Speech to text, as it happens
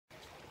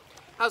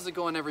How's it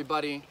going,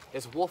 everybody?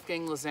 It's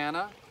Wolfgang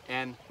Lozana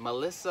and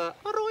Melisa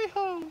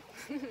Arroyo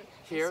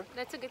here.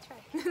 That's a good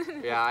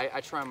try. Yeah, I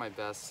try my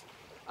best,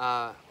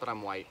 but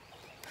I'm white.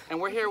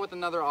 And we're here with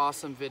another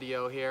awesome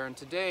video here, and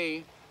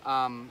today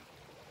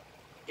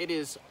it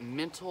is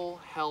Mental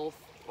Health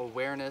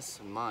Awareness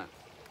Month.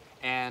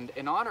 And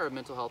in honor of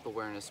Mental Health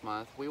Awareness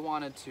Month, we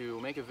wanted to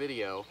make a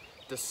video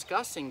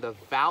discussing the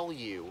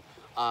value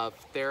of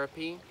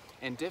therapy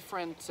and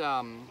different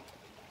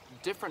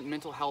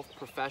mental health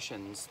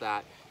professions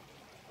that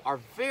are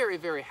very,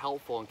 very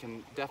helpful and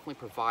can definitely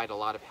provide a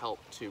lot of help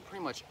to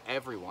pretty much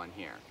everyone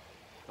here.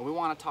 And we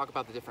want to talk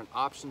about the different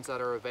options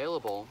that are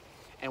available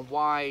and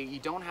why you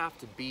don't have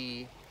to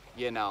be,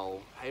 you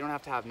don't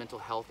have to have mental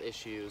health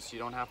issues. You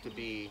don't have to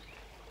be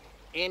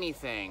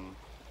anything.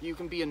 You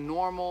can be a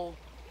normal,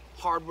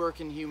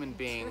 hardworking human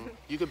being.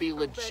 You could be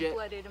legit.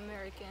 Red-blooded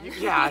American.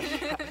 Yeah,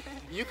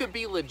 you could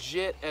be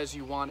legit as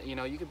you want.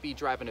 You could be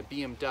driving a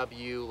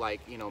BMW,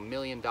 like, $1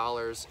 million,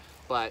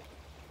 but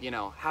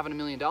having $1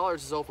 million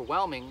is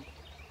overwhelming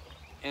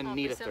and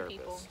need a therapist.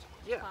 People.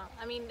 Yeah. Well,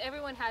 I mean,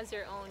 everyone has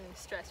their own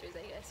stressors,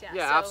 I guess.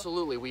 Yeah, so,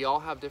 absolutely. We all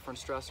have different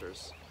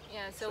stressors.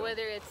 Yeah, so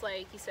whether it's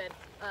like you said,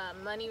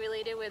 money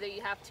related, whether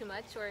you have too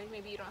much or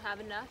maybe you don't have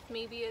enough,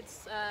 maybe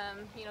it's,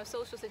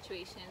 social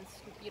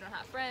situations. You don't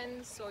have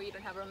friends or you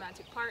don't have a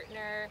romantic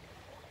partner.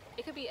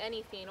 It could be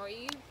anything, or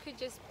you could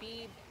just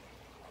be,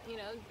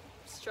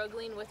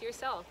 struggling with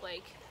yourself,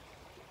 like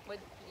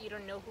you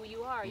don't know who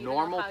you are.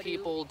 Normal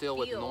people deal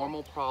with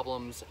normal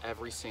problems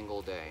every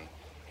single day,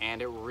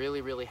 and it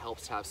really, really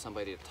helps to have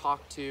somebody to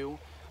talk to,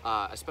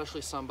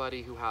 especially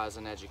somebody who has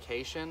an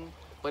education,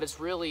 but it's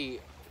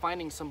really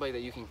finding somebody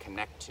that you can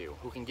connect to,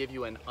 who can give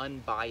you an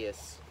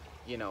unbiased,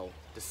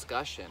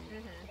 discussion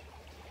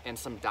and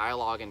some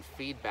dialogue and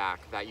feedback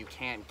that you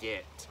can't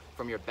get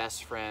from your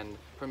best friend,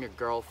 from your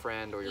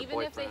girlfriend or your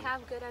boyfriend. Even if they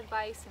have good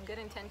advice and good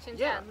intentions,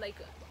 yeah, like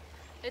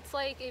it's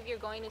like if you're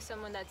going to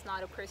someone that's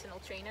not a personal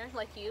trainer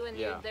like you, and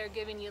they're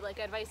giving you like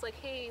advice like,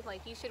 hey,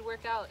 like you should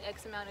work out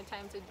X amount of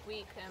times a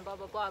week and blah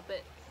blah blah,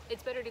 but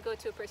it's better to go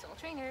to a personal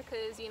trainer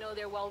because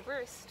they're well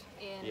versed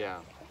in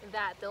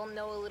that. They'll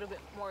know a little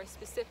bit more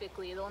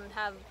specifically. They'll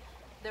have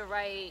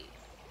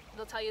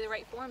they'll tell you the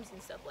right forms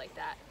and stuff like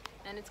that.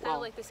 And it's kind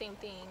of like the same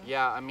thing.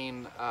 Yeah, I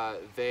mean,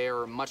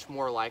 they're much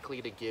more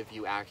likely to give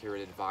you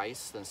accurate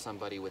advice than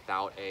somebody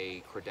without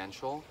a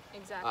credential.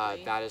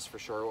 Exactly. That is for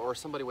sure, or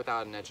somebody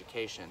without an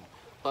education.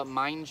 But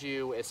mind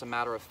you, it's a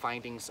matter of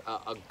finding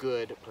a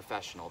good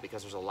professional,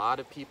 because there's a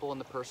lot of people in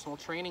the personal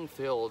training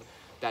field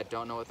that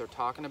don't know what they're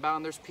talking about,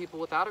 and there's people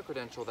without a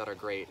credential that are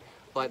great.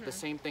 But the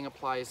same thing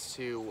applies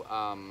to,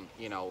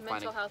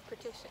 mental health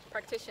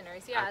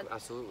practitioners. Yeah,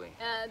 absolutely.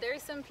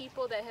 There's some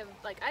people that have,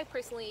 like, I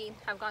personally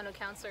have gone to a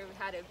counselor and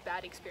had a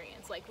bad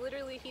experience. Like,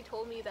 literally, he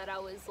told me that I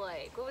was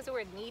like, what was the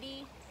word,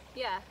 needy?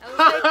 Yeah, I was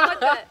like, what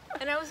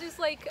the? And I was just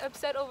like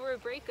upset over a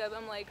breakup.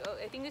 I'm like, oh,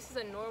 I think this is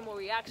a normal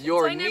reaction.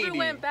 You're so I never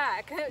went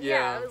back.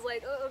 Yeah, I was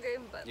like, oh, okay,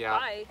 but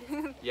bye.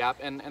 Yeah,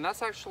 and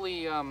that's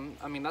actually, I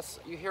mean,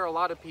 you hear a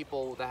lot of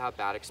people that have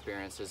bad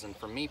experiences, and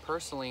for me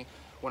personally,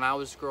 when I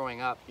was growing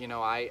up,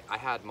 I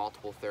had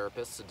multiple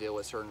therapists to deal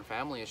with certain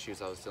family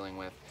issues I was dealing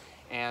with,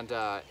 and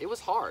it was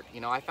hard.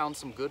 I found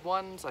some good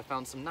ones, I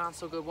found some not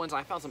so good ones,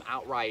 I found some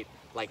outright,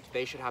 like,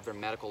 they should have their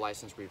medical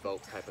license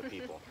revoked type of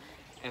people.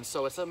 And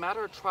so it's a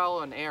matter of trial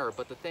and error,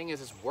 but the thing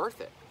is, it's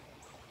worth it,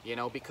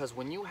 because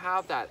when you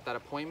have that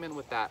appointment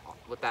with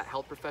that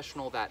health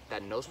professional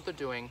that knows what they're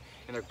doing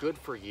and they're good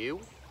for you,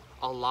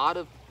 a lot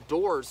of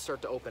doors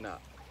start to open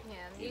up.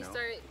 Yeah, you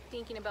start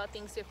thinking about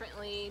things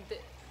differently.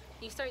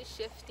 You start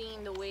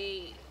shifting the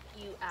way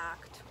you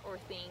act or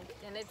think,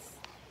 and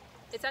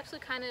it's actually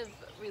kind of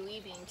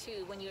relieving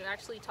too when you're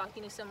actually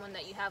talking to someone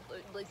that you have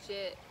a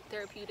legit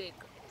therapeutic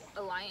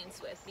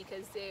alliance with,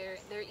 because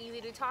they're easy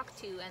to talk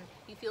to and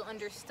you feel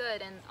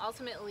understood, and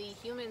ultimately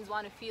humans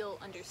want to feel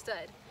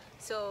understood.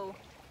 So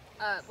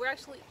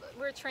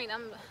we're trained.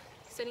 I'm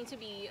studying to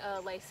be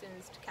a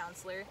licensed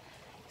counselor,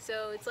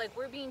 so it's like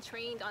we're being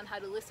trained on how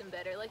to listen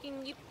better. Like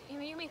you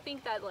may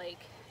think that like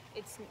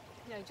it's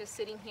just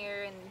sitting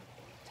here and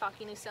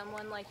talking to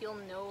someone, like you'll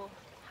know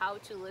how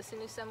to listen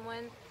to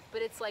someone,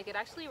 but it's like it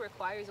actually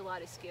requires a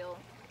lot of skill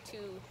to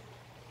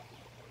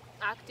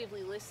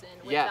actively listen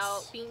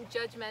without being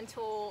judgmental,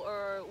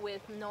 or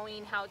with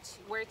knowing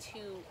where to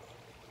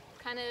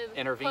kind of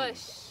intervene.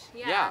 Push.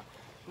 Yeah.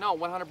 No,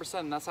 100%.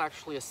 And that's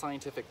actually a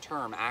scientific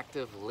term,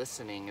 active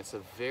listening. It's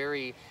a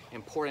very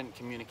important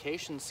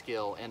communication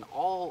skill in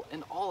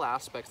all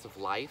aspects of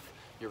life.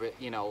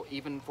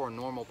 Even for a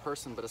normal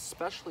person, but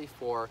especially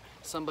for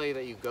somebody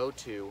that you go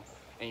to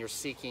and you're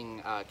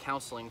seeking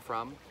counseling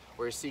from,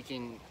 or you're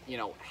seeking,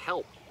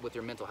 help with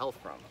your mental health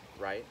from,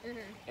 right?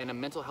 And a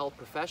mental health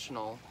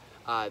professional,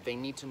 they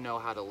need to know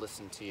how to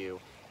listen to you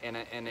in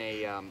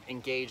a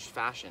engaged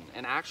fashion,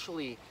 and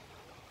actually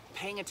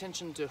paying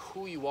attention to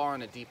who you are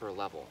on a deeper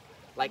level.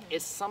 Like,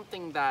 it's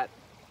something that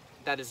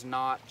is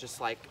not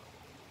just like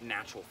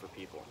natural for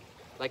people.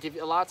 Like,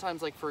 a lot of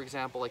times, like, for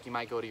example, like you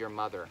might go to your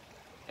mother,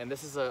 and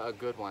this is a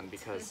good one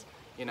because,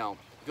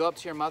 go up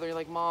to your mother, you're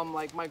like, Mom,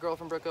 like my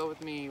girlfriend broke up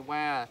with me,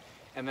 wah.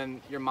 And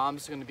then your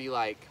mom's gonna be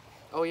like,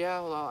 oh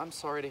yeah, well, I'm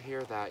sorry to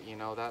hear that, you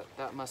know,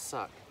 that must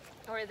suck.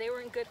 Or they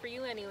weren't good for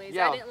you anyways.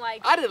 Yeah,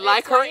 I didn't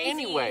like her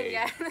anyway.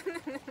 Yeah.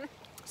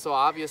 So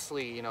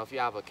obviously, you know, if you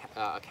have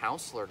a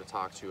counselor to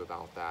talk to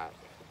about that,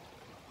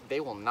 they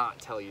will not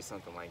tell you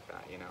something like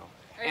that, you know.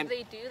 Or if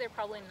they do, they're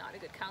probably not a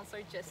good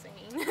counselor, just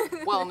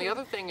saying. Well, and the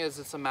other thing is,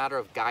 it's a matter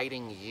of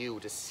guiding you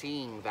to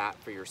seeing that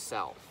for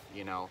yourself,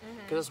 you know.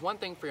 Because it's one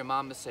thing for your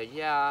mom to say,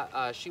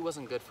 yeah, she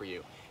wasn't good for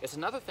you. It's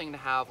another thing to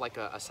have like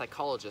a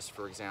psychologist,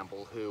 for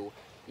example, who,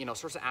 you know,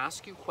 starts to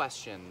ask you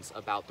questions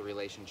about the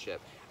relationship,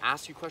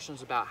 ask you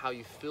questions about how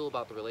you feel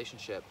about the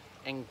relationship,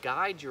 and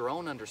guide your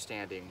own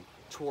understanding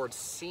towards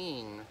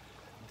seeing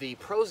the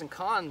pros and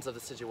cons of the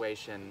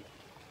situation.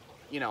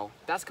 You know,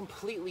 that's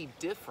completely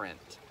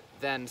different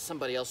than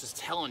somebody else just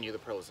telling you the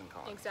pros and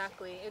cons.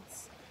 Exactly.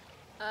 It's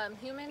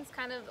humans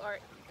kind of are,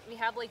 we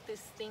have like this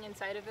thing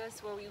inside of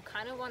us where we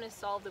kind of want to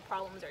solve the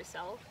problems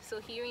ourselves.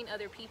 So hearing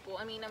other people,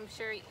 I mean, I'm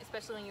sure,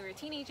 especially when you were a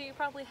teenager, you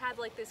probably had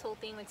like this whole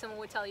thing when someone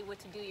would tell you what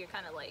to do, you're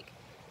kind of like,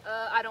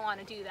 I don't want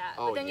to do that.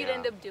 But then you'd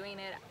end up doing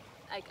it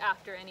like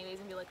after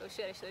anyways and be like, oh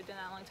shit, I should have done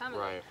that a long time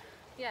ago. Right.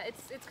 Yeah,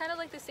 it's kind of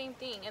like the same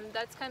thing, and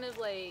that's kind of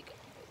like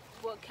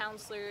what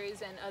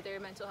counselors and other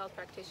mental health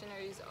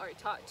practitioners are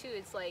taught too.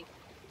 It's like,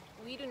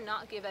 we do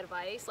not give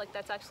advice. Like,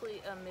 that's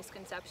actually a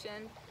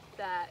misconception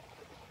that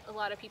a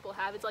lot of people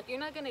have. It's like, you're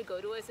not going to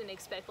go to us and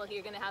expect like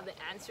you're going to have the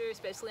answer,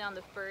 especially on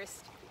the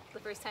first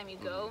time you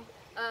go.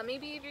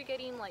 Maybe if you're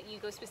getting like, you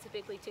go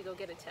specifically to go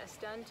get a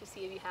test done to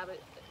see if you have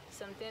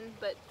something,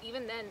 but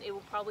even then it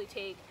will probably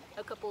take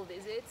a couple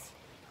visits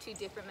to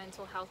different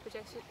mental health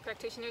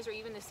practitioners, or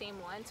even the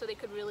same one, so they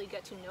could really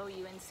get to know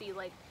you and see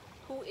like,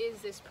 who is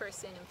this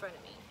person in front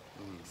of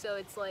me. So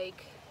it's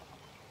like,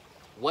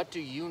 what do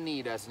you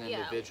need as an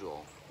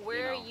individual?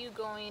 Where are you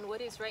going?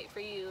 What is right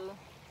for you?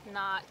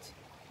 Not,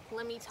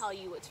 let me tell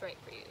you what's right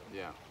for you.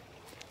 Yeah.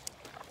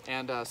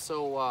 And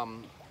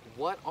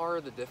what are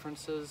the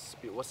differences?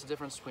 What's the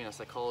difference between a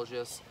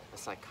psychologist, a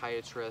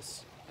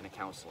psychiatrist, and a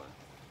counselor?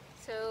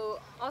 So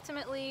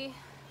ultimately,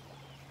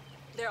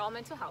 they're all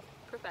mental health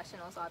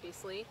professionals,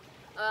 obviously.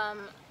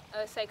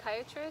 A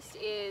psychiatrist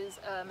is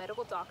a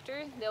medical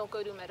doctor. They'll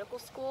go to medical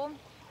school.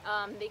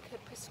 They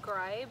could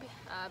prescribe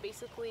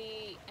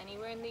basically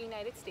anywhere in the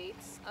United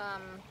States.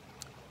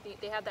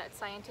 They have that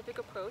scientific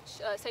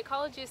approach.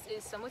 Psychologist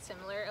is somewhat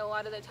similar. A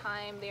lot of the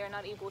time they are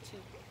not able to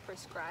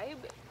prescribe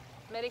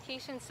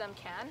medication, some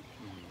can,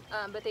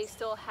 but they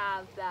still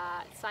have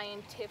that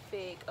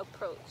scientific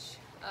approach.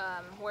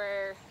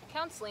 Where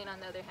counseling, on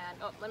the other hand,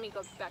 let me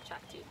go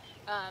backtrack too.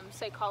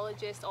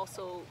 Psychologists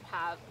also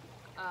have,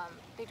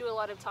 they do a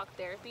lot of talk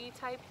therapy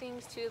type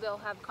things too. They'll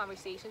have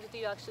conversations with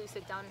you, actually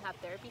sit down and have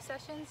therapy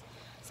sessions.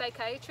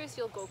 Psychiatrists,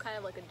 you'll go kind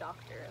of like a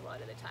doctor a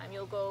lot of the time.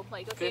 You'll go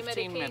like, okay,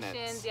 15 medications,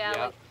 minutes.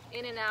 like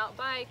in and out,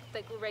 by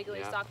like a regular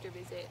doctor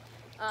visit.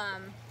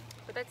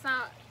 But that's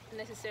not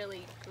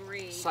necessarily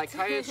great.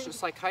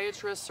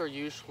 Psychiatrists are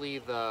usually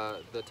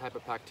the type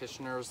of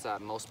practitioners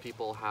that most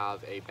people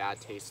have a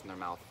bad taste in their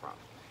mouth from.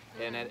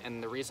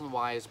 And the reason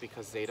why is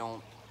because they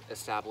don't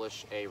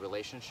establish a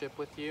relationship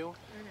with you,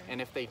 and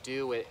if they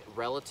do, it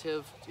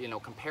relative, you know,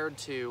 compared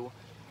to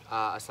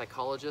a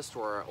psychologist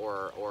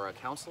or a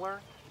counselor,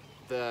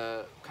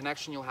 the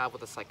connection you'll have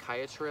with a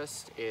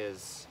psychiatrist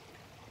is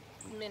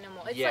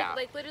minimal. It's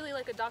like literally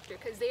like a doctor,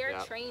 because they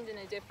are trained in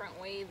a different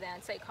way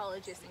than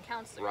psychologists and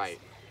counselors. Right.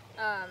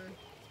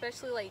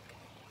 Especially like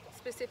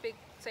specific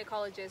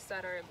psychologists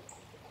that are,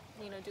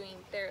 you know, doing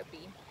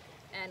therapy,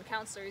 and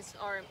counselors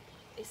are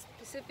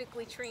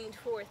specifically trained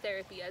for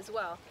therapy as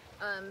well.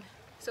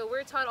 So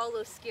we're taught all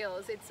those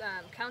skills. It's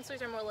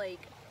counselors are more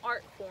like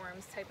art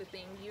forms type of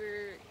thing.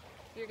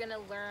 You're gonna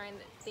learn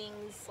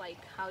things like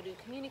how to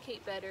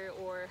communicate better,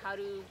 or how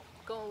to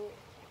go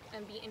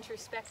and be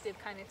introspective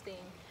kind of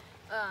thing.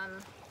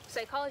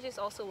 Psychologists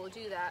also will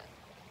do that,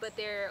 but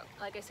they're,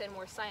 like I said,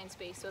 more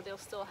science-based, so they'll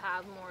still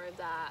have more of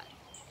that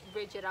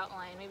rigid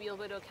outline. Maybe you'll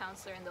go to a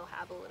counselor and they'll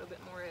have a little bit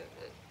more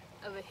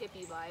of a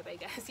hippie vibe, I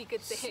guess you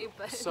could say.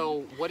 But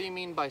so what do you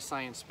mean by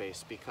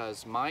science-based?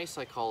 Because my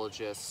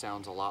psychologist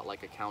sounds a lot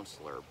like a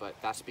counselor, but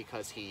that's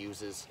because he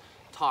uses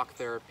talk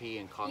therapy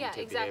and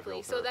cognitive behavioral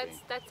therapy. So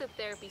that's the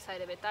therapy side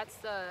of it. That's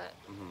the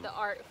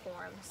art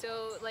form.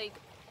 So like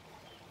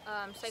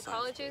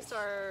psychologists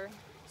are,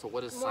 so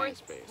what is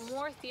science-based?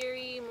 More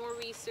theory, more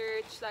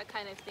research, that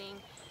kind of thing,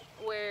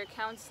 where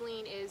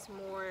counseling is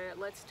more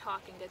let's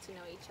talk and get to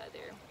know each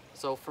other.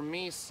 So for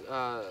me,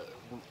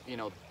 you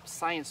know,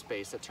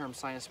 science-based, the term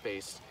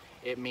science-based,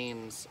 it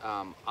means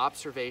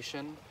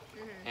observation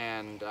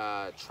and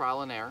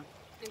trial and error.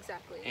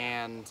 Exactly.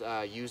 And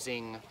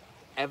using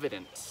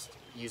evidence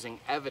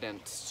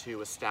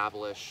to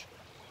establish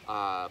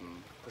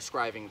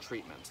prescribing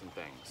treatments and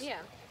things. Yeah,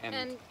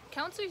 and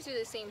counselors do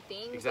the same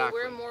thing,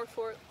 exactly. But we're more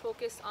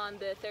focused on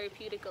the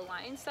therapeutic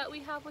alliance that we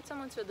have with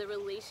someone, so the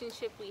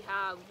relationship we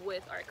have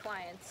with our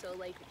clients. So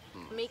like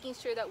making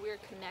sure that we're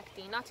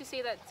connecting. Not to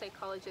say that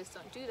psychologists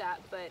don't do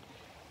that, but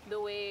the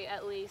way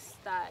at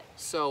least that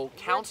So taught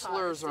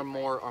counselors is are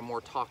different.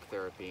 more talk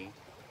therapy,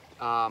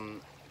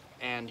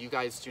 and you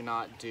guys do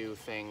not do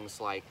things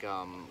like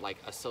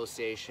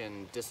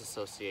association,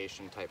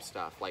 disassociation type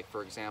stuff. Like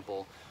for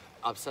example,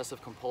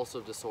 obsessive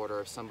compulsive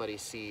disorder. If somebody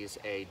sees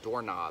a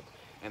doorknob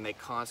and they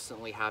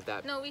constantly have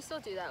that. No, we still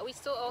do that. We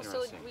still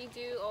also Interesting. we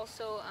do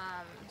also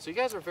So you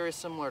guys are very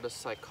similar to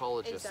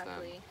psychologists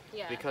exactly. then,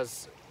 Yeah.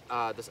 because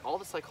all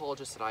the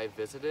psychologists that I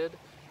visited,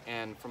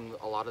 and from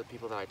a lot of the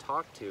people that I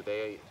talk to,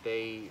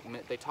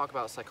 they talk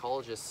about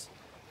psychologists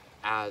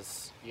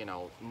as, you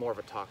know, more of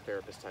a talk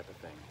therapist type of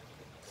thing.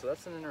 So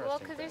that's an interesting Well,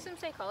 because thing. there's some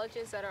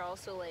psychologists that are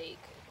also like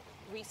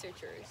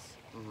researchers.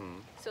 Mm-hmm.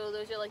 So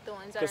those are like the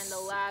ones that are in the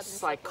labs and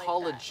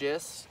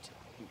Psychologist,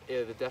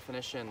 the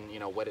definition, you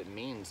know, what it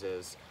means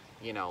is,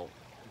 you know,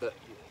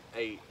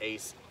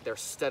 they're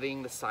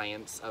studying the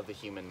science of the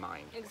human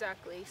mind. stuff like that.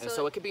 Exactly. And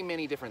so it could be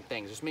many different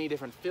things. There's many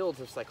different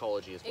fields of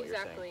psychology is what you're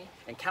saying. Exactly.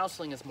 And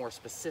counseling is more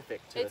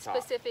specific to it's the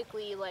talk.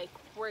 specifically like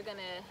we're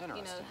gonna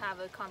Interesting. have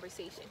a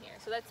conversation here.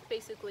 So that's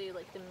basically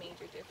like the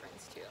major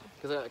difference too.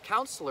 Because a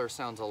counselor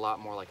sounds a lot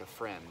more like a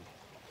friend.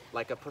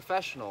 Like a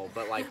professional,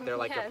 but like they're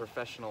like Yeah. a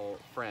professional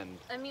friend.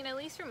 I mean, at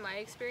least from my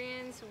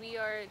experience, we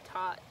are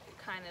taught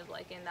kind of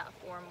like in that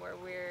form where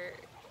we're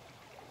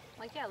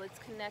like, yeah, let's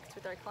connect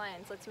with our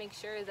clients. Let's make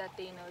sure that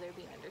they know they're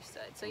being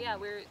understood. So yeah,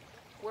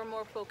 we're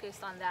more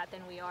focused on that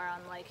than we are on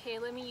like, hey,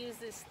 let me use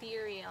this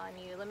theory on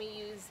you. Let me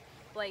use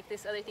like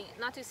this other thing.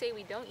 Not to say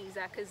we don't use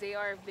that, because they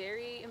are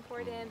very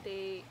important.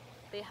 They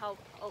help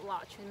a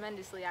lot,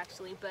 tremendously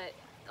actually. But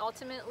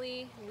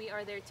ultimately, we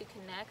are there to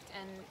connect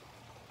and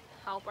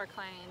help our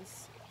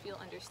clients feel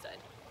understood.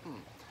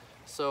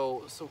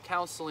 So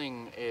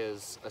counseling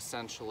is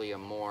essentially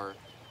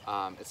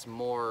it's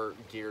more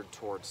geared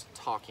towards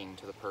talking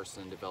to the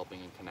person and developing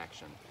a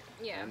connection.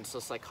 Yeah. And so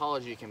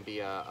psychology can be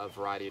a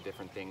variety of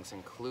different things,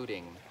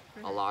 including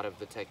a lot of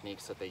the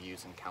techniques that they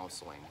use in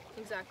counseling.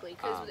 Exactly,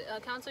 because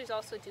counselors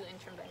also do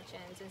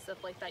interventions and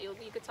stuff like that. You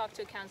could talk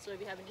to a counselor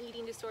if you have an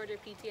eating disorder,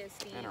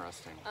 PTSD,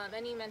 Interesting.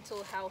 any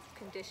mental health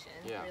condition,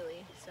 Yeah.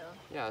 really. So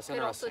Yeah, it's could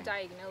also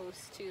interesting.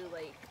 diagnose too,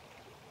 like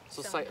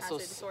So, someone has a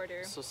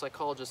disorder. so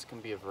psychologists can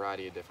be a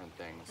variety of different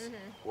things,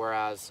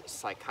 whereas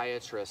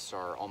psychiatrists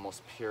are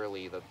almost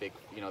purely the big,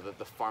 you know,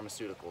 the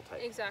pharmaceutical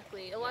type.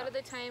 Exactly. A lot Yeah. of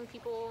the time,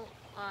 people,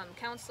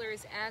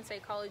 counselors and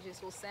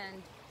psychologists will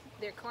send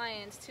their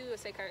clients to a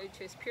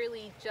psychiatrist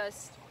purely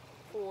just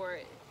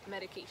for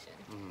medication.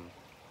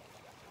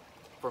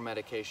 For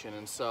medication.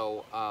 And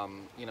so,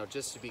 you know,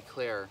 just to be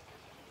clear,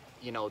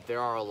 you know, there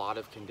are a lot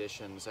of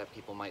conditions that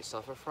people might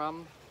suffer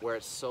from where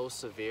it's so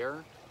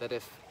severe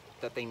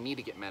that they need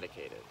to get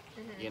medicated.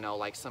 You know,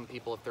 like some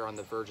people, if they're on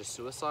the verge of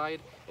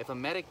suicide,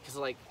 because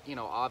like, you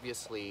know,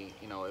 obviously,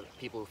 you know,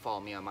 people who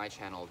follow me on my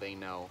channel, they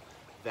know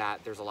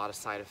that there's a lot of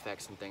side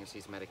effects and things to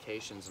these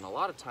medications, and a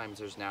lot of times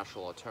there's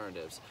natural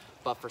alternatives.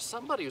 But for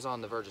somebody who's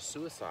on the verge of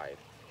suicide,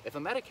 if a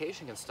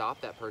medication can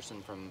stop that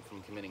person from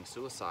committing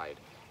suicide,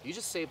 you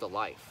just saved a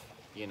life,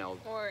 you know.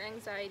 Or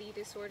anxiety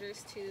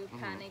disorders too,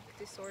 panic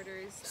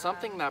disorders.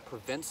 Something that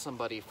prevents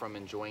somebody from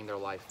enjoying their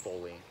life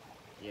fully,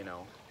 you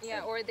know.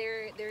 Yeah, or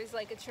there's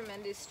like a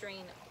tremendous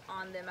strain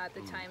on them at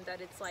the time that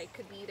it's like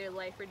could be their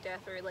life or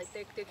death, or like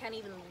they can't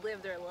even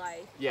live their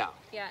life. Yeah.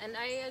 Yeah, and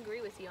I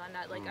agree with you on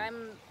that. Like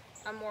I'm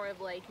more of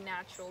like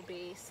natural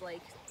based,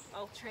 like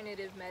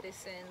alternative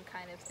medicine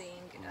kind of thing.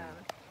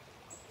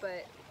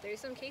 But there's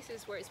some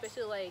cases where,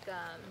 especially like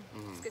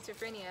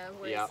schizophrenia,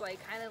 where Yeah. it's like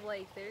kind of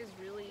like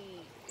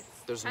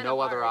There's kind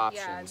no of other hard,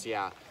 options.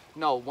 Yeah.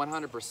 No,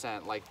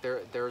 100%. Like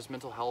there's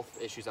mental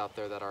health issues out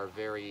there that are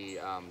very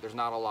there's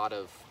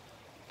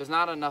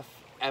not enough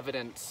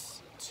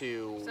evidence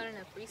to There's not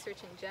enough research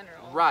in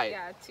general. Right.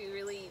 Yeah, to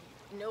really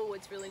know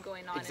what's really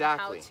going on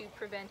Exactly. and how to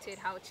prevent it,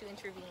 how to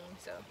intervene.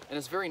 So and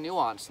it's very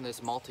nuanced and it's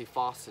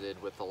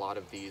multifaceted with a lot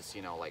of these,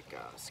 you know, like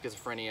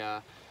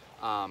schizophrenia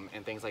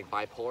and things like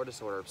bipolar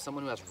disorder.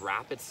 Someone who has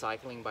rapid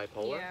cycling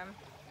bipolar,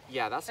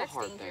 yeah, that's a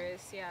hard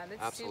dangerous. thing. Yeah,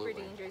 that's Absolutely.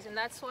 super dangerous, and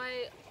that's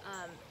why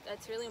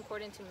that's really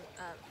important to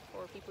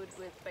for people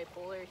with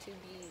bipolar to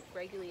be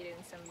regulated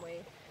in some way,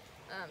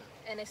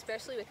 and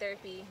especially with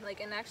therapy.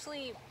 Like, and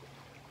actually,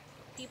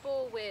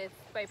 people with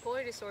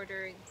bipolar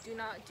disorder do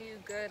not do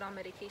good on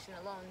medication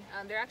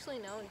alone. They're actually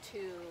known to.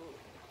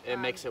 It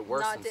makes it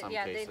worse in some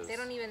cases. They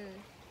don't even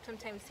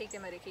sometimes take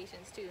their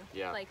medications too.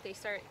 Yeah. Like they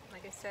start,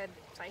 like I said,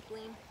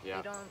 cycling.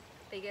 Yeah.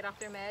 They get off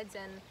their meds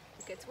and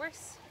it gets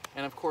worse.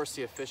 And of course,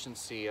 the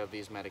efficiency of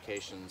these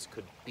medications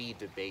could be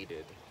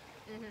debated,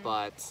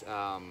 but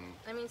I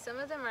mean, some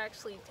of them are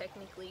actually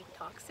technically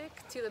toxic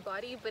to the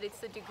body, but it's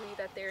the degree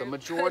that they're the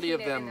majority of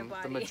putting it in them, the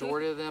the body.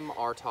 majority of them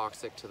are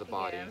toxic to the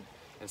body Yeah.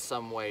 in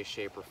some way,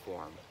 shape, or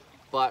form.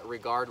 But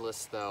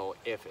regardless, though,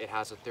 if it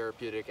has a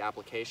therapeutic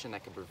application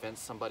that can prevent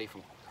somebody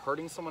from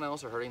hurting someone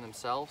else or hurting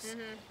themselves,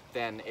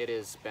 then it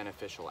is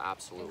beneficial,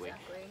 absolutely.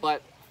 Exactly.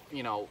 But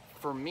you know,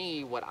 for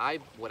me, what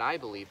I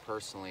believe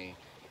personally,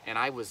 and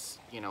I was,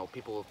 you know,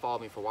 people who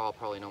followed me for a while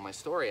probably know my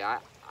story.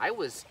 I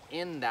was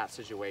in that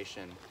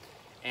situation,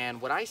 and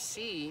what I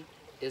see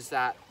is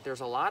that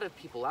there's a lot of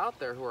people out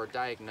there who are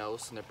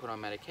diagnosed and they're put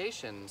on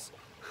medications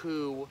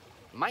who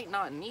might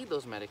not need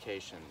those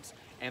medications,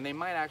 and they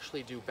might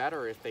actually do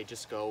better if they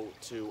just go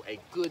to a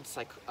good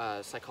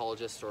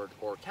psychologist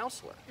or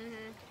counselor.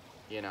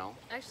 You know?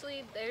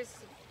 Actually, there's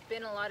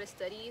been a lot of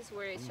studies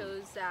where it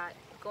shows that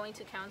going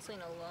to counseling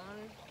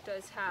alone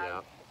does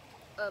have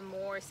a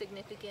more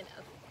significant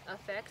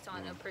effect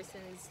on a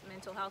person's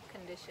mental health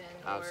condition.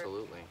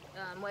 Absolutely.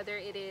 Or whether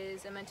it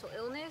is a mental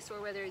illness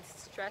or whether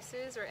it's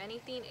stresses or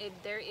anything,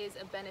 there is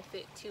a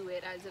benefit to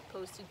it as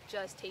opposed to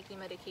just taking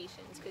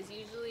medications, because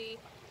usually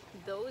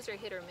those are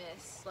hit or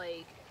miss.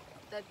 Like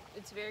that,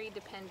 it's very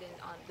dependent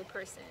on the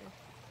person.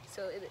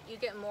 So you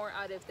get more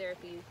out of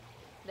therapy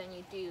than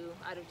you do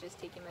out of just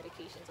taking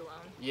medications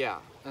alone. Yeah,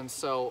 and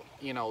so,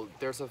 you know,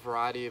 there's a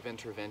variety of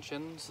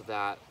interventions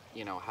that,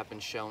 you know, have been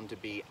shown to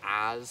be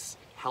as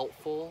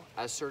helpful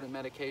as certain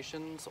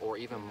medications, or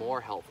even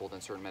more helpful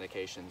than certain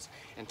medications.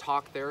 And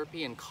talk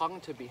therapy and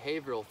cognitive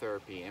behavioral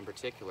therapy in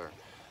particular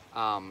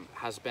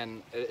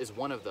is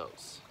one of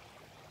those.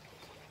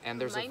 And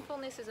there's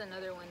mindfulness is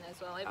another one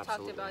as well. I've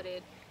talked about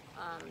it.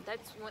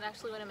 That's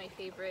actually one of my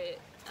favorite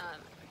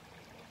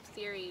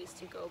theories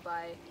to go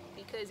by,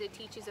 because it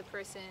teaches a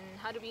person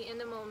how to be in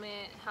the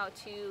moment, how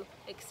to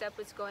accept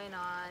what's going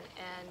on,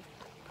 and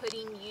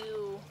putting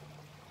you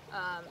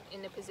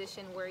in a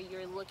position where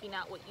you're looking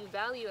at what you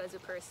value as a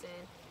person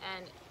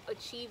and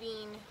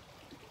achieving,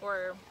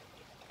 or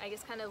I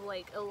guess kind of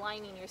like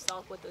aligning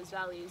yourself with those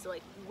values,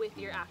 like with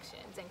your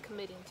actions and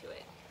committing to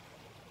it.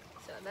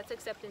 So that's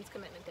acceptance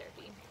commitment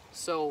therapy.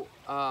 So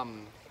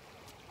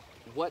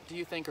what do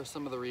you think are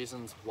some of the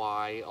reasons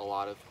why a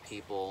lot of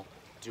people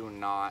do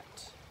not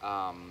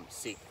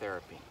seek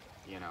therapy,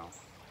 you know?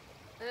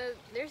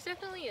 There's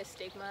definitely a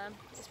stigma,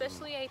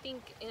 especially I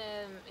think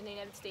in the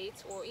United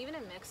States, or even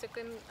in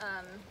Mexican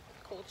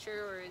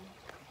culture, or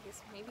I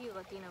guess maybe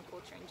Latino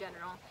culture in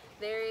general.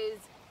 There is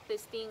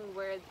this thing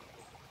where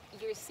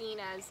you're seen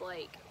as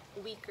like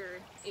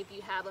weaker if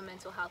you have a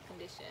mental health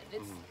condition.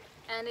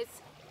 And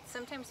it's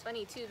sometimes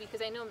funny too,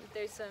 because I know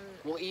there's some...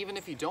 Well, even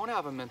if you don't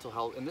have a mental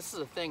health, and this is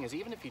the thing, is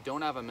even if you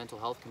don't have a mental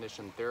health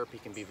condition, therapy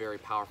can be very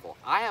powerful.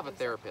 I have a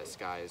therapist,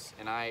 guys,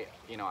 and I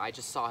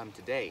just saw him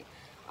today.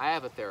 I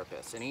have a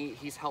therapist, and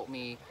he's helped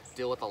me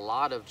deal with a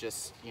lot of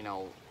just,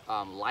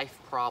 life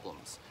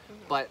problems.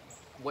 But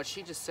what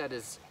she just said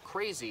is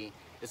crazy,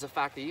 is the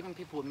fact that even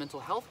people with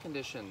mental health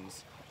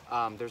conditions,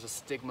 there's a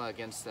stigma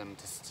against them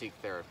to seek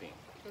therapy.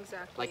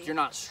 Exactly. Like, you're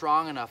not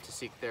strong enough to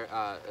seek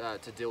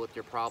to deal with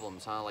your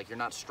problems, huh? Like, you're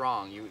not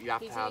strong. You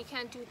have to have... You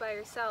can't do it by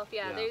yourself.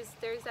 Yeah.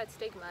 There's that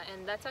stigma,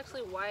 and that's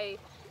actually why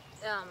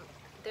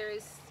there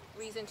is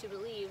reason to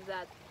believe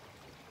that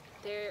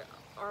there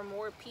are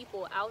more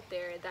people out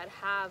there that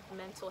have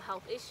mental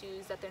health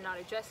issues that they're not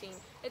addressing.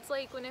 It's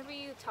like whenever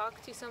you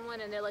talk to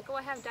someone and they're like, oh,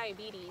 I have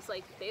diabetes,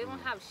 like they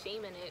don't have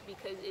shame in it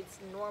because it's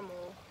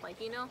normal,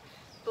 like, you know?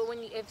 But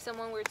if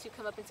someone were to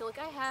come up and say, like,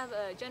 I have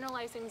a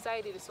generalized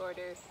anxiety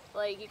disorder,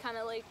 like, you kind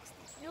of like,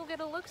 you'll get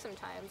a look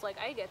sometimes. Like,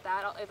 I get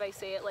that if I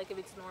say it, like, if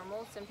it's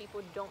normal. Some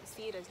people don't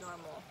see it as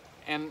normal.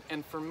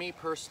 And for me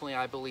personally,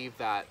 I believe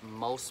that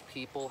most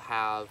people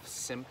have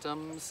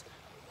symptoms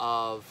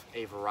of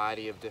a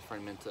variety of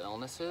different mental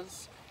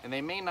illnesses, and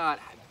they may not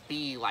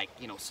be like,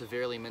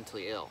 severely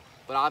mentally ill,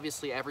 but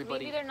obviously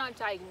everybody... Maybe they're not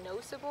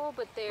diagnosable,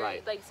 but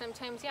they're like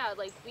sometimes,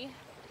 like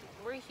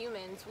we're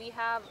humans, we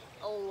have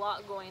a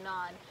lot going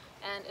on,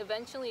 and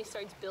eventually it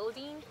starts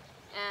building,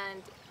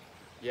 and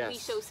we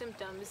show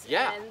symptoms,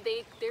 and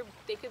they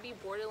could be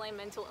borderline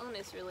mental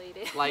illness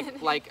related.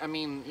 like I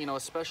mean,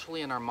 especially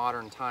in our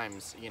modern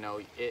times,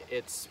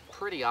 it's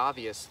pretty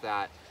obvious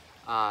that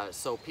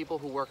so people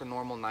who work a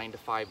normal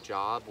 9-to-5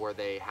 job where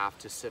they have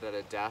to sit at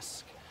a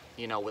desk,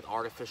 with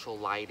artificial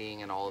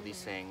lighting and all of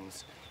these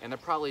things, and they're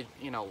probably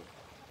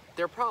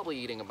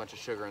eating a bunch of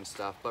sugar and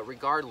stuff, but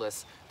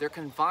regardless, they're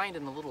confined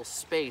in a little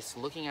space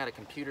looking at a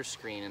computer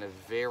screen in a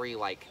very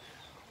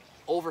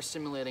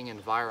overstimulating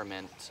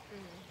environment,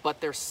 but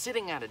they're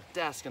sitting at a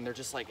desk and they're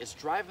just like, it's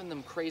driving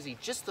them crazy.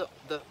 Just the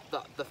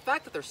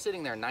fact that they're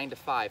sitting there 9 to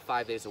 5,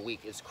 5 days a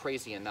week is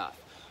crazy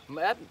enough.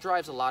 That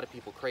drives a lot of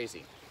people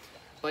crazy.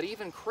 But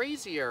even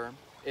crazier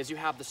is you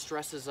have the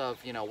stresses of,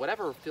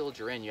 whatever field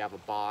you're in. You have a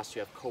boss, you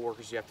have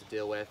coworkers you have to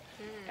deal with,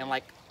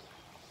 and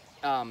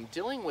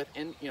dealing with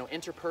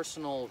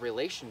interpersonal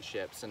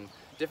relationships and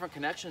different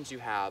connections you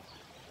have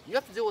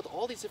to deal with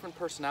all these different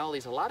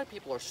personalities. A lot of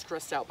people are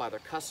stressed out by their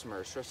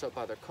customers, stressed out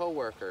by their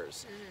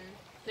coworkers.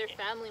 Their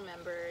family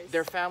members.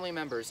 Their family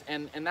members,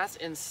 and that's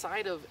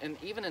inside of, and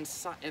even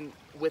inside, and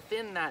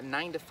within that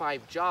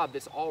 9-to-5 job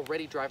that's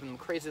already driving them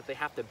crazy that they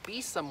have to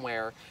be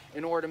somewhere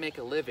in order to make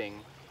a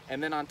living,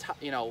 and then on top,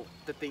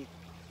 that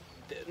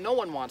no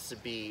one wants to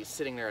be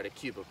sitting there at a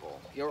cubicle,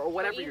 or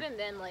whatever. Or even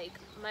then, like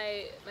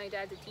my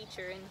dad's a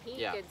teacher, and he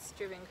gets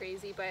driven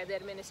crazy by the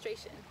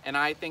administration. And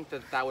I think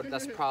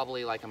that's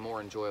probably like a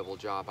more enjoyable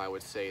job, I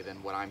would say,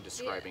 than what I'm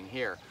describing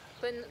here.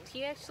 But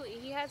he has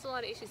a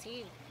lot of issues.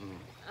 He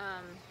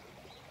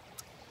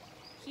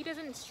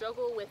doesn't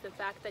struggle with the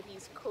fact that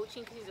he's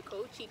coaching, because he's a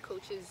coach. He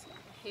coaches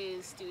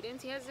his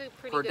students. He has a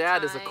pretty Her good dad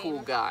time. is a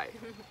cool guy.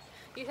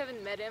 You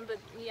haven't met him, but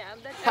yeah,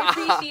 I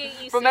appreciate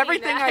you From saying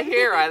everything that. I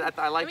hear,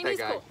 I like mean, that he's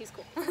guy. cool. He's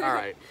cool. All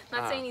right.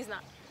 Not saying he's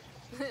not.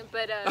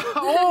 But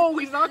Oh,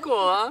 he's not cool,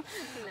 huh?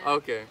 No.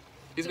 Okay.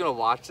 He's gonna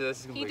watch this.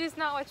 He's gonna He be like, does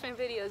not watch my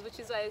videos, which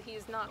is why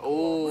he's not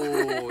cool.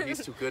 oh,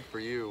 he's too good for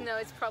you. No,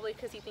 it's probably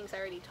because he thinks I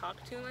already talk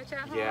too much at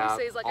home. Yeah.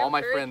 So he's like, all I've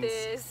my heard friends,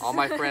 this. all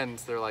my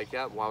friends, they're like,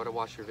 yeah, why would I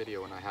watch your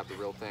video when I have the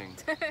real thing?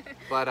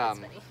 But That's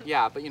funny.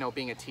 yeah, but you know,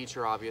 being a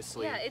teacher,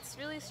 obviously. Yeah, it's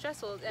really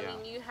stressful. I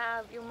mean,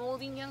 you're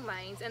molding young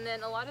minds, and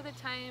then a lot of the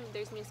time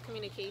there's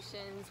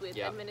miscommunications with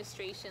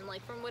administration.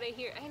 Like from what I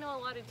hear, I know a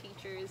lot of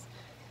teachers,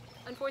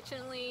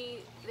 unfortunately,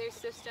 their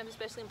systems,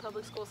 especially in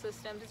public school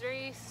systems, is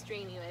very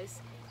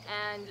strenuous.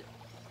 And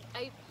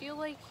I feel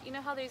like, you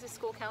know how there's a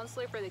school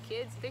counselor for the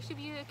kids? There should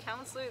be a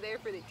counselor there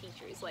for the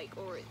teachers, like,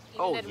 or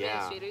even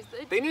administrators. Yeah.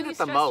 It's They need really it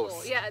the stressful.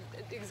 most. Yeah,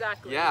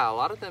 exactly. Yeah, a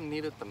lot of them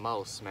need it the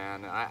most,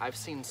 man. I've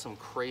seen some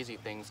crazy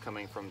things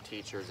coming from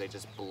teachers. They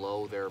just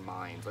blow their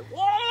minds. Like,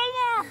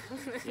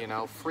 you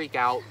know, freak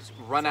out,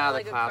 run out of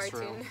like the a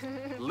classroom.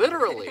 cartoon.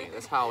 Literally,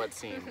 that's how it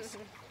seems.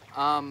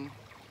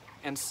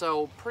 And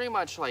so pretty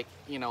much like,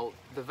 you know,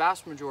 the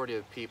vast majority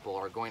of people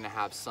are going to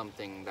have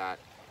something that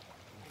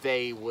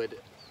they would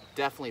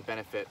definitely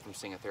benefit from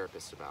seeing a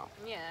therapist about.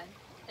 Yeah,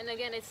 and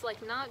again, it's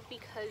like not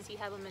because you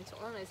have a mental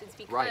illness, it's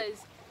because Right.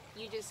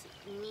 you just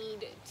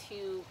need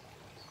to,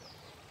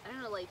 I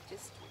don't know, like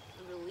just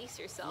release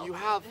yourself. You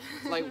have,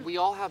 like, we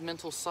all have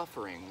mental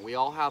suffering. We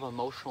all have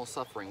emotional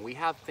suffering. We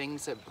have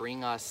things that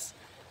bring us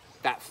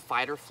that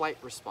fight or flight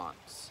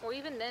response. Or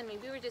even then,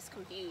 maybe we're just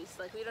confused.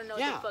 Like, we don't know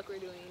Yeah. what the fuck we're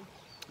doing.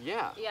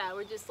 Yeah. Yeah,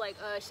 we're just like,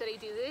 should I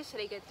do this?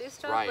 Should I get this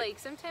job? Right. Like,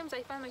 sometimes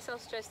I find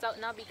myself stressed out,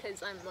 not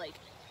because I'm, like,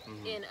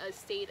 in a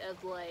state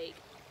of, like,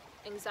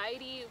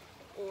 anxiety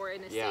or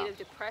in a state of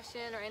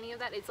depression or any of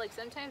that. It's like,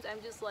 sometimes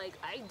I'm just like,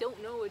 I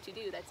don't know what to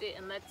do. That's it.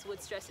 And that's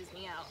what stresses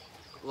me out.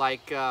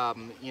 Like,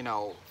 you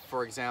know,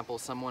 for example,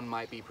 someone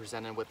might be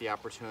presented with the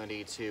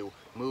opportunity to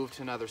move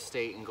to another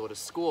state and go to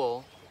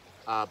school,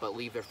 but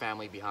leave their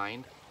family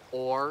behind.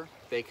 Or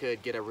they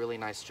could get a really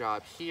nice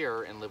job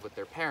here and live with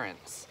their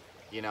parents.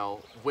 You know,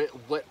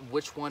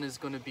 which one is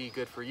going to be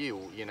good for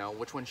you? You know,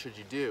 which one should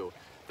you do?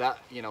 That,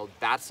 you know,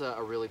 that's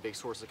a really big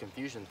source of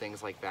confusion,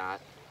 things like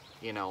that.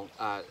 You know,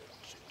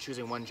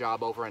 choosing one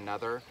job over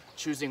another,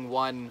 choosing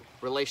one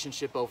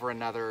relationship over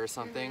another or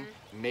something.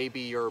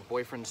 Maybe your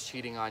boyfriend's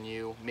cheating on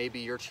you, maybe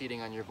you're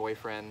cheating on your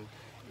boyfriend.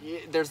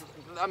 There's,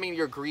 I mean,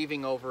 you're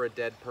grieving over a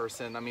dead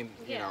person. I mean,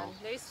 you know.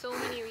 There's so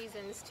many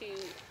reasons to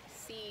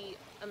see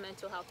a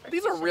mental health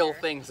These practitioner. are real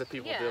things that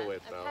people deal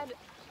with, though.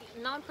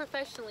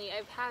 Non-professionally,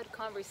 I've had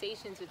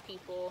conversations with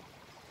people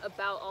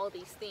about all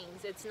these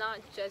things. It's not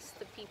just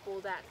the people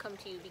that come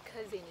to you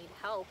because they need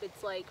help.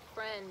 It's like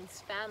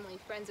friends, family,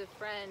 friends of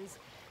friends,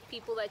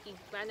 people that you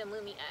randomly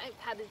meet. I've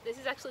had this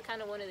is actually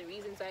kind of one of the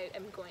reasons I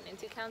am going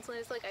into counseling.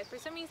 It's like for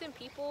some reason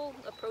people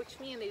approach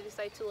me and they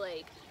decide to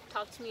like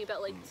talk to me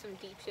about like some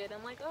deep shit.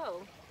 I'm like,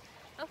 oh,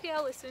 okay,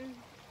 I'll listen.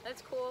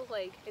 That's cool.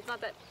 Like, it's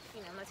not that,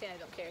 you know, I'm not saying I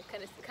don't care. It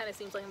kind of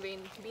seems like I'm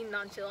being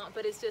nonchalant,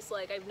 but it's just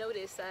like I've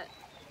noticed that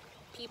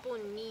people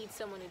need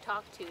someone to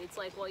talk to. It's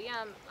like, well,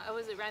 yeah, I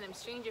was a random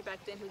stranger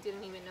back then who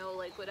didn't even know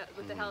like what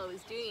the hell I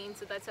was doing.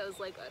 So that's how I was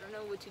like, I don't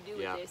know what to do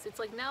with this. It's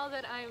like now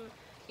that I'm,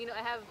 you know,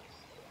 I have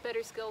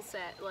better skill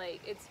set.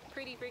 Like, it's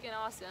pretty freaking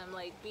awesome.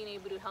 Like being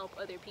able to help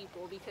other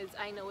people because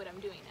I know what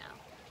I'm doing now.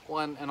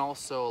 Well, and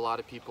also a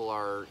lot of people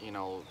are, you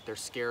know, they're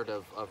scared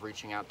of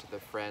reaching out to their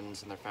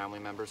friends and their family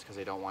members because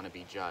they don't want to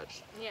be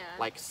judged. Yeah.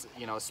 Like,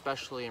 you know,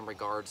 especially in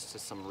regards to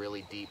some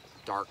really deep,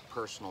 dark,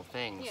 personal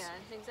things. Yeah,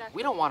 exactly.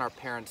 We don't want our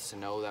parents to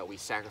know that we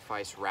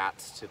sacrifice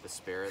rats to the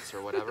spirits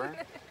or whatever.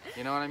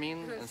 You know what I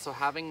mean? And so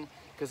having,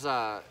 because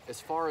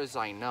as far as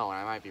I know, and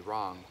I might be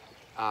wrong,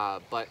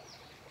 but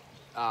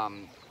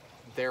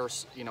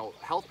there's, you know,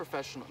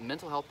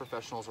 mental health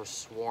professionals are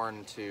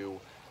sworn to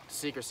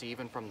secrecy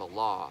even from the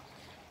law.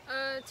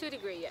 To a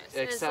degree, yes.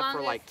 Except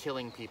for like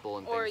killing people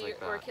and things like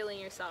that. Or killing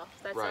yourself.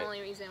 That's the only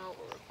reason what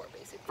we'll report,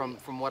 basically.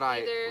 From what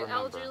I remember.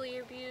 Elderly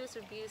abuse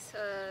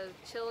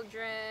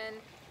children,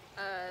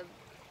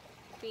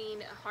 being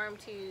harm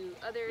to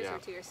others or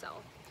to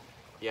yourself.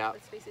 Yeah.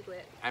 That's basically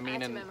it. I mean, I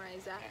had to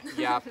memorize that.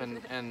 Yep,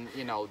 and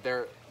you know,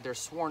 they're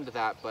sworn to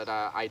that, but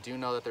I do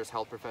know that there's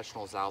health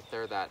professionals out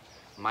there that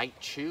might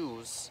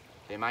choose,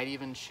 they might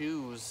even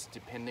choose,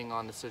 depending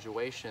on the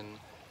situation,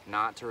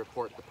 not to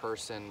report the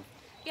person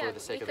for the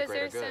sake of the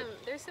greater good.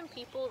 There's some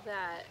people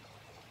that,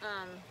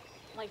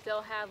 like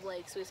they'll have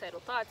like suicidal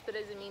thoughts, but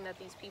it doesn't mean that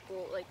these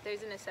people, like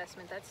there's an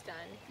assessment that's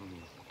done,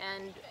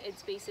 and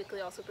it's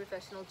basically also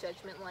professional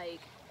judgment,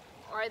 like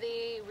are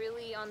they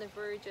really on the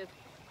verge of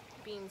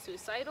being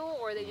suicidal,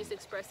 or are they just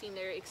expressing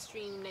their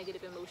extreme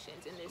negative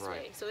emotions in this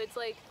way? So it's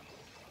like,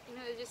 you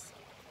know, it just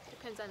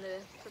depends on the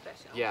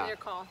professional, their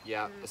call.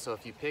 Yeah. So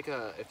if you pick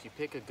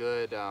a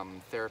good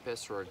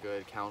therapist or a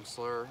good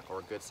counselor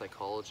or a good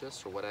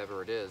psychologist or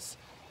whatever it is,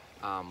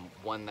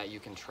 one that you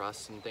can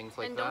trust and things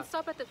like that. And don't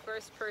stop at the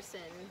first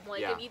person.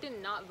 Like if you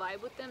did not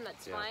vibe with them,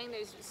 that's fine.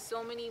 There's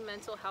so many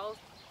mental health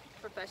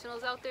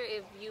professionals out there.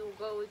 If you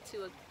go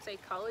to a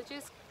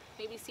psychologist,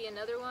 maybe see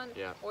another one,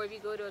 Yeah. or if you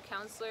go to a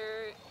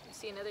counselor,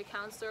 see another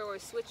counselor, or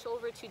switch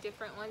over to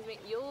different ones,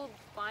 you'll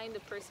find the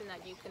person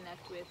that you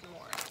connect with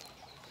more.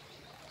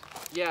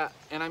 Yeah,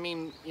 and I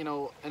mean, you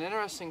know, an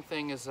interesting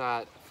thing is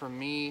that for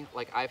me,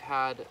 like I've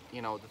had,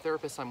 you know, the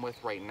therapist I'm with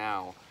right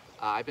now,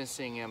 I've been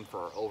seeing him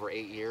for over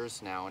 8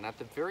 years now, and at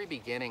the very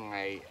beginning,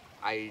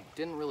 I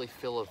didn't really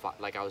feel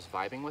like I was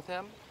vibing with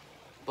him,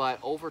 but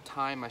over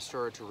time, I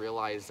started to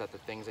realize that the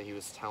things that he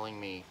was telling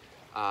me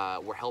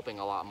were helping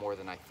a lot more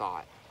than I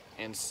thought,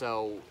 and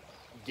so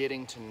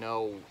getting to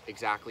know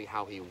exactly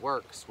how he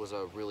works was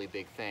a really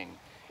big thing.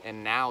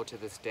 And now to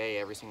this day,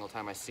 every single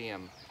time I see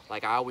him,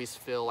 like I always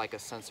feel like a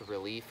sense of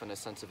relief and a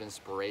sense of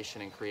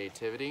inspiration and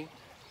creativity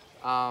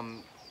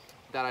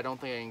that I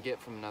don't think I can get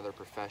from another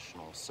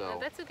professional. So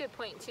That's a good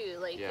point too.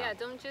 Like, yeah,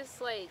 don't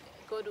just like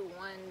go to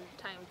one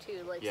time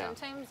too. Like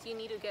sometimes you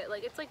need to get,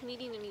 like, it's like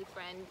meeting a new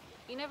friend.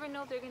 You never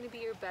know if they're going to be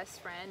your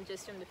best friend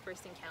just from the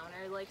first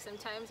encounter. Like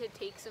sometimes it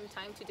takes some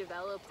time to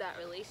develop that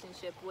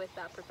relationship with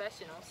that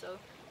professional. So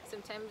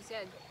sometimes,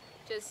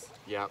 just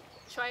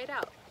try it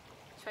out.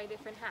 Try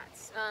different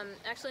hats.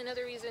 Actually,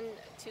 another reason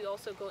to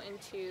also go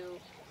into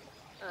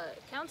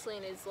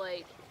counseling is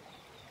like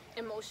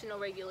emotional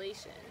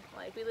regulation.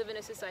 Like we live in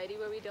a society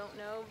where we don't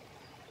know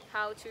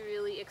how to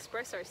really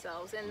express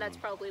ourselves, and that's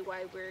probably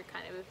why we're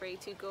kind of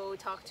afraid to go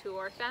talk to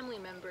our family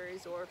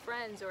members or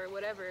friends or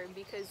whatever,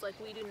 because like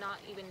we do not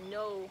even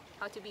know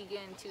how to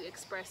begin to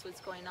express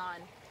what's going on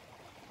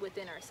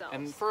within ourselves.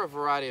 And for a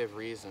variety of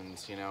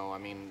reasons, you know, I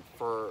mean,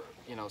 for,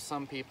 you know,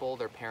 some people,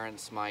 their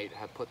parents might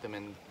have put them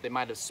in, they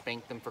might have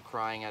spanked them for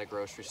crying at a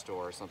grocery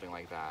store or something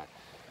like that,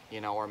 you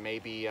know, or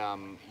maybe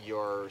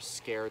you're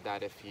scared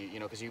that if you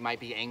know, because you might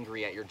be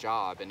angry at your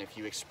job, and if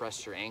you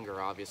express your anger,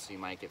 obviously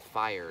you might get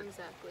fired.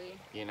 Exactly.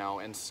 You know,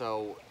 and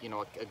so, you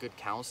know, a good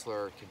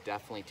counselor could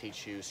definitely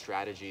teach you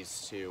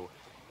strategies to,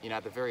 you know,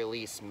 at the very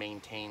least,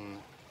 maintain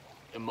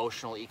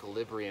emotional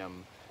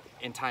equilibrium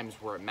in times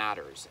where it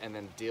matters, and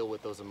then deal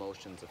with those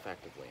emotions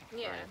effectively.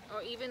 Yeah, right?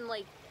 or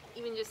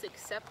even just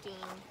accepting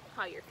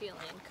how you're feeling,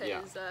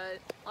 because a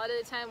lot of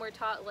the time we're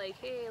taught like,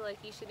 hey, like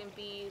you shouldn't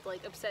be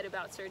like upset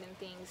about certain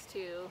things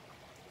too.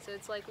 So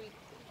it's like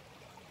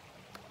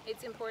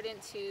it's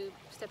important to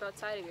step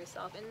outside of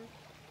yourself. And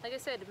like I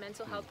said,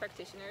 mental health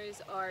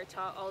practitioners are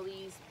taught all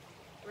these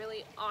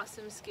really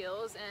awesome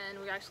skills,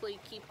 and we actually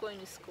keep going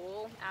to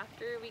school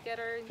after we get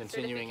our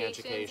continuing certifications.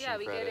 education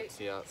we credits.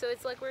 get it. So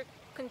it's like we're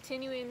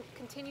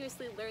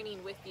continuously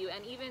learning with you,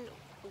 and even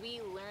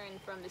we learn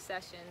from the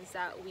sessions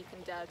that we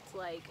conduct.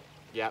 Like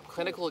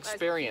clinical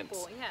experience.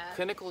 People,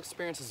 Clinical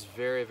experience is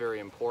very, very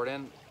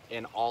important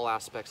in all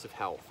aspects of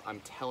health.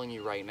 I'm telling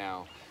you right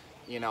now.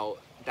 You know,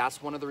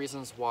 that's one of the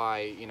reasons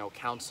why, you know,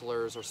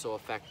 counselors are so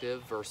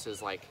effective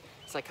versus like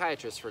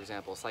psychiatrists, for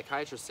example.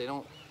 Psychiatrists,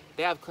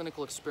 they have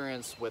clinical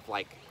experience with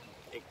like,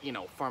 you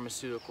know,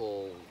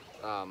 pharmaceutical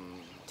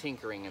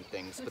tinkering and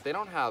things, but they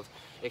don't have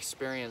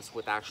experience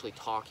with actually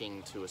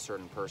talking to a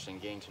certain person,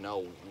 getting to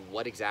know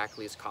what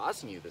exactly is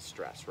causing you this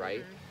stress,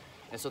 right?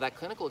 And so that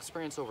clinical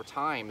experience over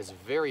time is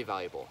very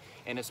valuable.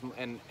 And it's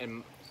and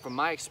from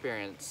my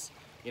experience,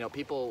 you know,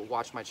 people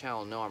watch my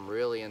channel know I'm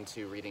really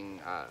into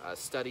reading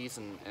studies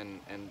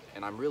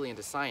and I'm really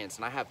into science,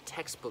 and I have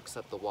textbooks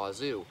up the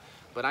wazoo.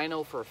 But I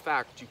know for a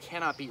fact you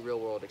cannot beat real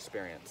world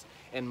experience.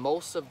 And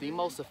most of the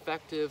most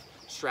effective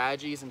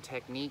strategies and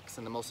techniques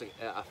and the most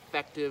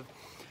effective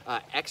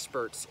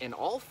experts in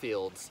all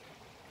fields,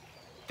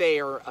 they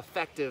are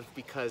effective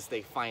because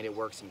they find it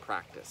works in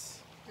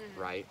practice,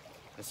 right?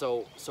 And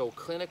so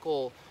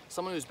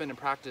someone who's been in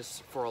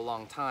practice for a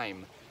long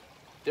time,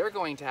 they're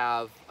going to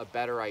have a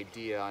better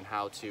idea on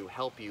how to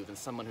help you than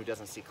someone who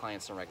doesn't see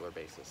clients on a regular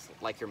basis,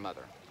 like your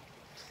mother.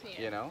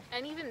 You know?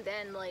 And even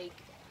then, like,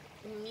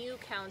 new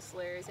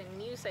counselors and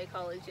new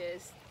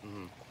psychologists,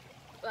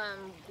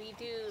 we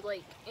do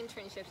like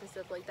internships and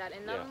stuff like that,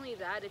 and not only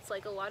that, it's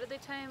like a lot of the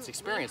time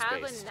we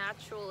have a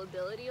natural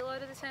ability. A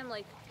lot of the time,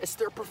 like it's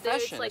their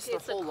profession, it's their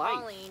whole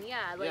life.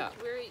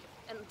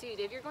 And dude,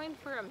 if you're going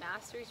for a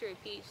master's or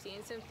a PhD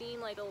in something,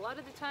 like a lot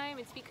of the time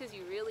it's because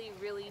you really,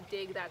 really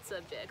dig that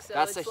subject. So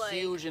that's it's a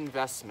huge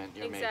investment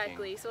you're making.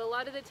 Exactly. So a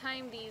lot of the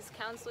time these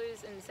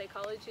counselors and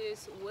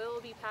psychologists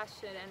will be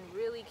passionate and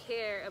really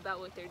care about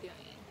what they're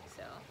doing.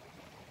 So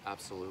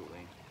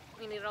absolutely. I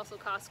mean, it also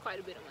costs quite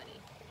a bit of money,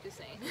 just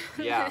saying.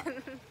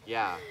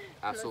 Yeah,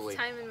 absolutely.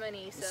 That's time and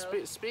money.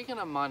 So speaking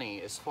of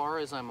money, as far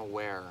as I'm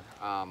aware,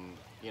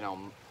 you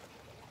know,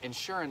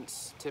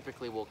 insurance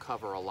typically will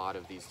cover a lot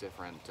of these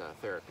different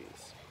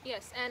therapies.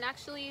 Yes, and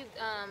actually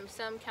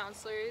some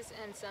counselors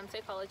and some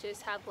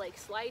psychologists have like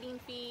sliding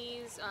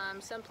fees.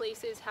 Some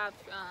places have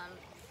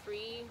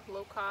free,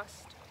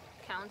 low-cost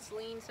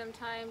counseling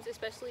sometimes,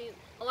 especially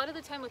a lot of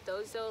the time with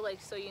those though,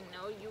 like, so you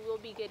know, you will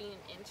be getting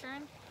an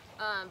intern.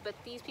 But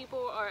these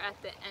people are at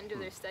the end of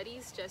their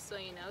studies, just so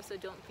you know, so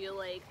don't feel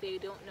like they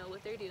don't know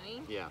what they're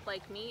doing.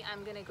 Like me,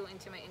 I'm gonna go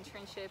into my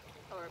internship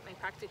or my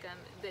practicum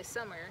this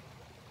summer.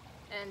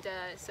 And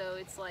so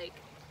it's like,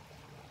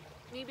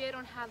 maybe I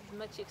don't have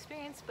much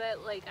experience,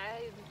 but like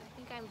I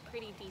think I'm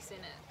pretty decent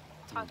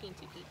at talking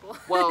to people.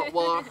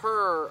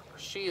 Well,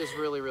 she is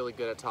really, really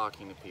good at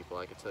talking to people.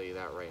 I can tell you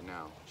that right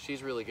now.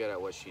 She's really good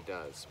at what she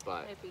does,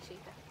 but I appreciate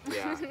that.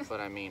 yeah, but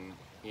I mean,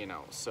 you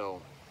know,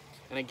 so,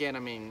 and again, I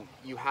mean,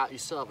 you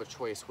still have a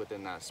choice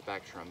within that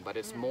spectrum, but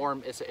it's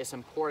it's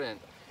important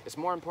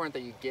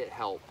that you get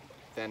help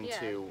than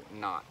to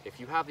not. If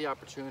you have the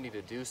opportunity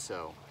to do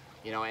so,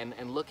 you know,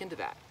 and look into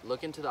that.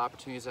 Look into the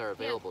opportunities that are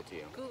available to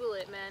you. Google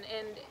it, man.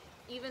 And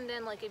even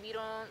then, like, if you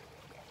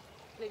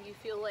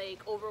feel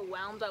like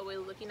overwhelmed by what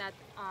you're looking at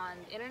on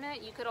the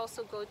internet, you could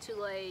also go to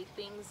like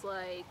things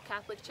like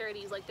Catholic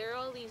charities. Like, there are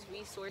all these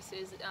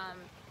resources,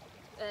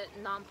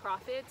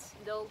 nonprofits.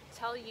 They'll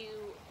tell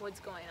you what's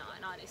going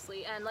on,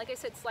 honestly. And like I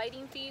said,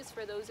 sliding fees,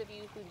 for those of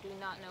you who do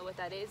not know what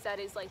that is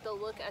like they'll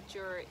look at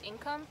your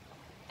income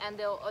and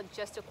they'll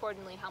adjust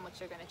accordingly how much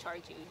they're going to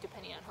charge you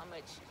depending on how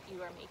much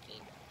you are making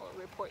or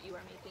report you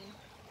are making.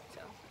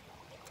 So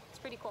it's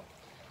pretty cool.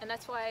 And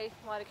that's why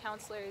a lot of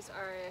counselors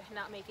are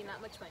not making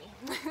that much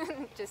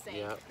money. Just saying.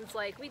 Yep. It's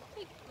like,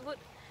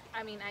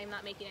 I mean, I'm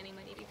not making any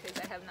money because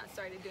I have not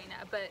started doing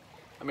that, but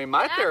I mean,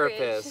 my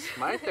therapist,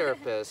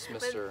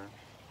 Mr.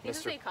 He's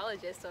a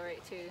psychologist, all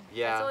right, too.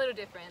 Yeah. It's a little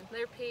different.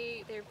 Their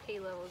pay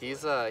levels.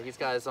 He's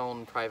got his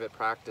own private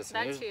practice.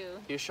 That too.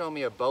 He was showing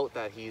me a boat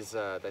that he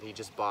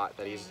just bought.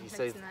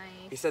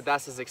 He said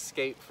that's his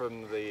escape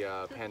from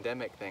the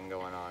pandemic thing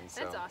going on.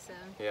 So. That's awesome.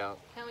 Yeah.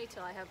 Can't wait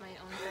till I have my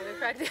own private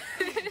practice.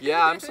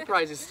 Yeah, I'm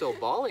surprised he's still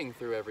balling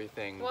through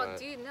everything. Well,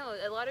 dude, no.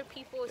 A lot of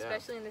people,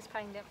 especially in this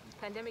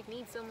pandemic,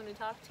 need someone to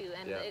talk to,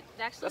 and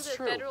the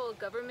federal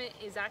government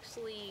is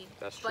actually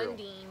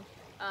funding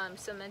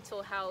some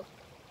mental health.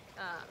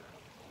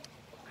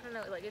 I don't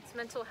know, like it's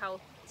mental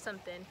health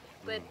something,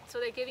 but so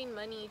they're giving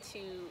money to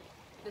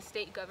the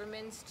state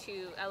governments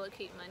to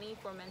allocate money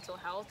for mental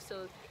health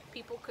so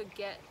people could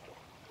get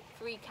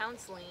free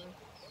counseling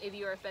if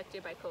you are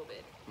affected by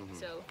COVID.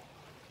 So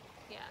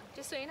yeah,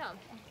 just so you know,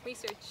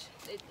 research,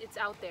 it's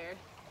out there.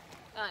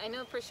 I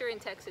know for sure in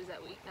Texas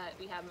that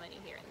we have money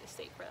here in the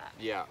state for that.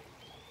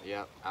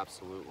 Yeah,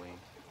 absolutely.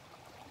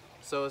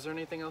 So is there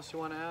anything else you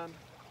want to add?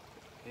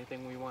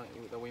 Anything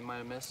that we might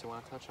have missed you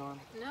want to touch on?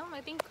 No,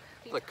 I think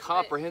it's a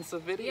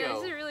comprehensive video. Yeah,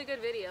 this is a really good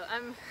video.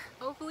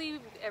 Hopefully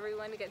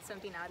everyone gets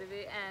something out of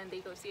it and they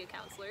go see a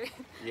counselor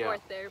or a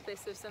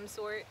therapist of some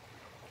sort.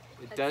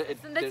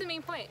 That's the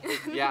main point.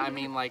 Yeah, I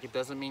mean, like, it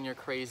doesn't mean you're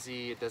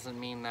crazy. It doesn't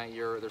mean that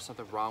there's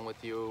something wrong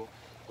with you.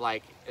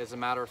 Like, as a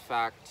matter of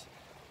fact,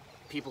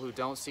 people who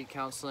don't seek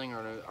counseling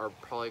are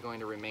probably going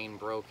to remain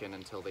broken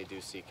until they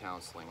do seek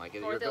counseling. Like,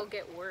 or they'll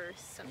get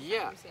worse sometimes.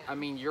 Yeah, I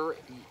mean,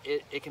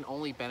 it can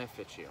only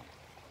benefit you.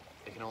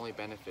 It can only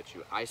benefit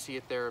you. I see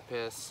a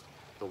therapist.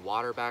 The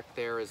water back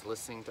there is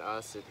listening to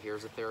us. It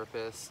hears a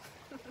therapist.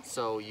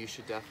 So you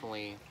should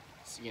definitely,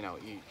 you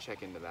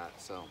check into that.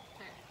 So,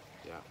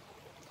 yeah.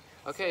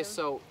 Okay,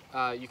 so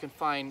you can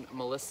find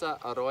Melisa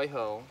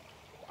Arroyo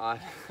on...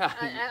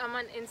 I'm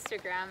on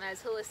Instagram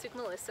as Holistic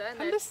Melissa.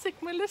 Holistic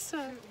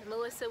Melissa.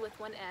 Melissa with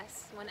one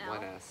S, one L.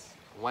 One S,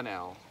 one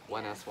L,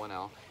 one S, one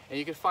L. And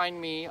you can find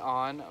me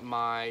on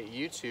my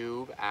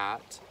YouTube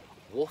at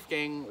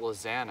Wolfgang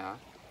Lozana,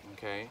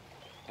 okay?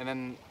 And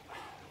then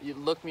you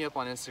look me up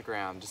on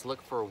Instagram. Just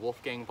look for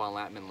Wolfgang von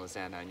Latman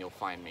Lozana and you'll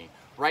find me.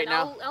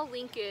 Now, I'll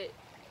link it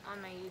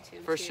on my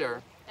YouTube for too.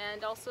 Sure.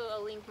 And also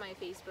I'll link my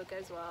Facebook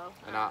as well.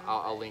 And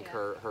I'll link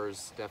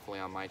hers definitely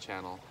on my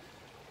channel.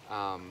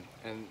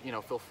 And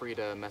feel free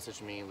to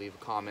message me, leave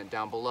a comment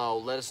down below.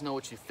 Let us know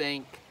what you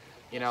think.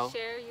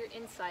 Share your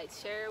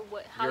insights. Share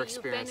how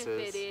you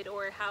benefited,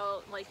 or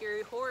how, like,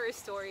 your horror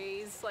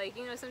stories. Like,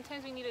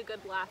 sometimes we need a good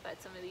laugh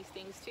at some of these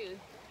things too.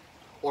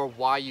 Or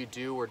why you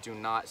do or do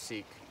not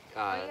seek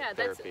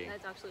therapy.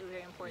 That's actually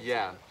very important.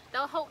 Yeah. So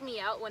that'll help me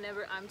out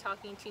whenever I'm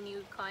talking to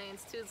new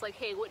clients too. It's like,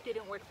 hey, what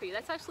didn't work for you?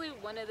 That's actually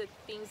one of the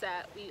things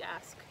that we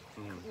ask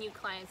new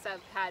clients that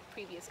have had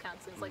previous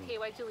counseling. It's like, hey,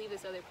 why'd you leave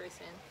this other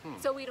person?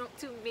 So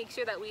to make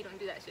sure that we don't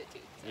do that shit too.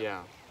 So. Yeah.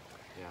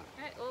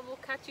 All right. Well, we'll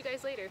catch you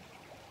guys later.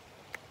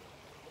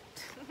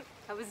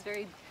 That was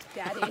very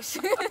daddish.